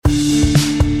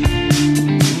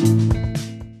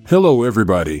Hello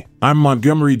everybody, I'm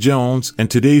Montgomery Jones, and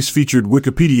today's featured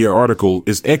Wikipedia article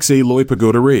is Lợi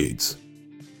Pagoda raids.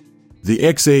 The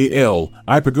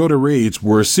Lợi Pagoda raids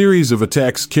were a series of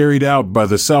attacks carried out by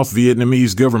the South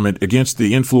Vietnamese government against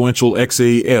the influential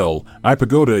Lợi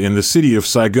Pagoda in the city of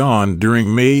Saigon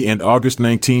during May and August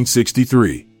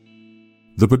 1963.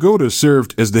 The pagoda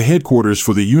served as the headquarters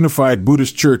for the Unified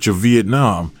Buddhist Church of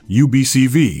Vietnam,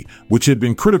 UBCV, which had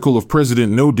been critical of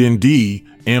President Ngo Dinh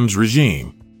Diem's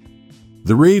regime.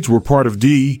 The raids were part of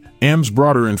Diem's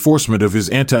broader enforcement of his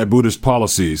anti-Buddhist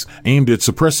policies aimed at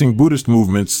suppressing Buddhist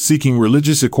movements seeking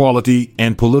religious equality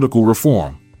and political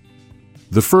reform.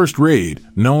 The first raid,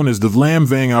 known as the Lam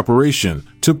Vang Operation,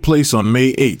 took place on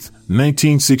May 8,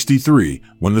 1963,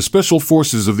 when the Special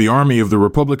Forces of the Army of the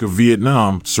Republic of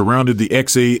Vietnam surrounded the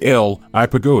Lợi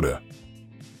Pagoda.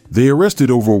 They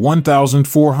arrested over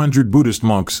 1,400 Buddhist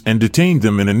monks and detained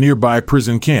them in a nearby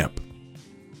prison camp.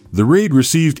 The raid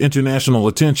received international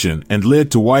attention and led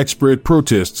to widespread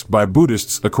protests by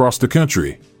Buddhists across the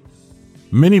country.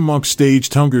 Many monks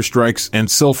staged hunger strikes and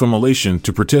self-immolation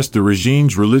to protest the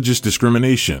regime's religious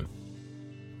discrimination.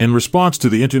 In response to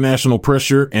the international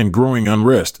pressure and growing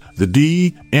unrest, the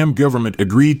Diem government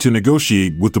agreed to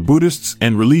negotiate with the Buddhists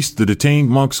and released the detained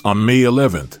monks on May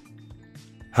 11th.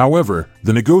 However,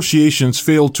 the negotiations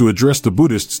failed to address the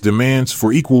Buddhists' demands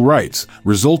for equal rights,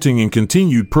 resulting in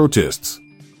continued protests.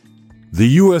 The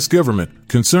U.S. government,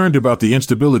 concerned about the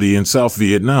instability in South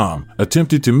Vietnam,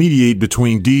 attempted to mediate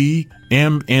between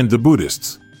Diem and the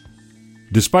Buddhists.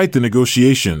 Despite the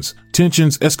negotiations,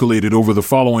 tensions escalated over the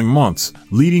following months,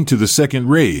 leading to the second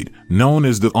raid, known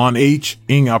as the On H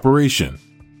Ing Operation.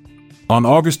 On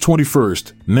August 21,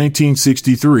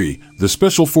 1963, the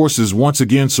Special Forces once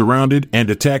again surrounded and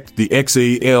attacked the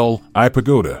Lợi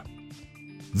Pagoda.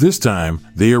 This time,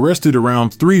 they arrested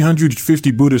around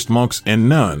 350 Buddhist monks and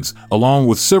nuns, along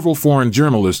with several foreign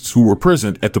journalists who were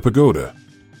present at the pagoda.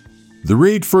 The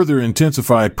raid further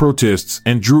intensified protests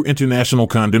and drew international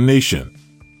condemnation.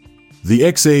 The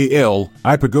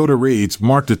Lợi Pagoda raids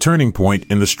marked a turning point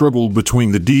in the struggle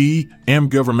between the Diem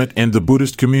government and the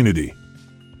Buddhist community.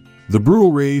 The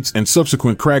brutal raids and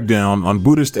subsequent crackdown on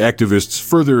Buddhist activists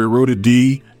further eroded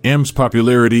Diem's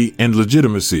popularity and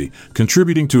legitimacy,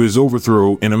 contributing to his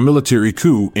overthrow in a military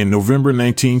coup in November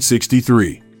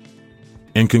 1963.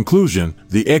 In conclusion,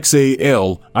 the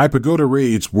Lợi Pagoda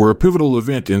raids were a pivotal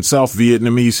event in South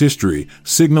Vietnamese history,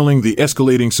 signaling the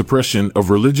escalating suppression of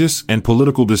religious and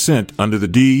political dissent under the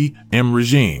Diem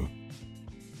regime.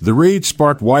 The raid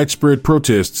sparked widespread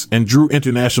protests and drew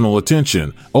international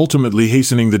attention, ultimately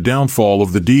hastening the downfall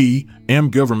of the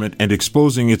Diem government and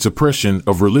exposing its oppression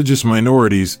of religious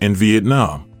minorities in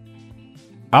Vietnam.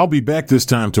 I'll be back this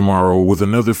time tomorrow with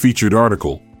another featured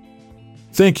article.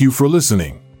 Thank you for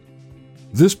listening.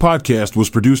 This podcast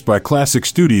was produced by Classic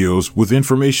Studios with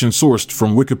information sourced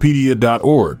from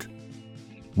Wikipedia.org.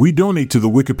 We donate to the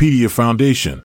Wikipedia Foundation,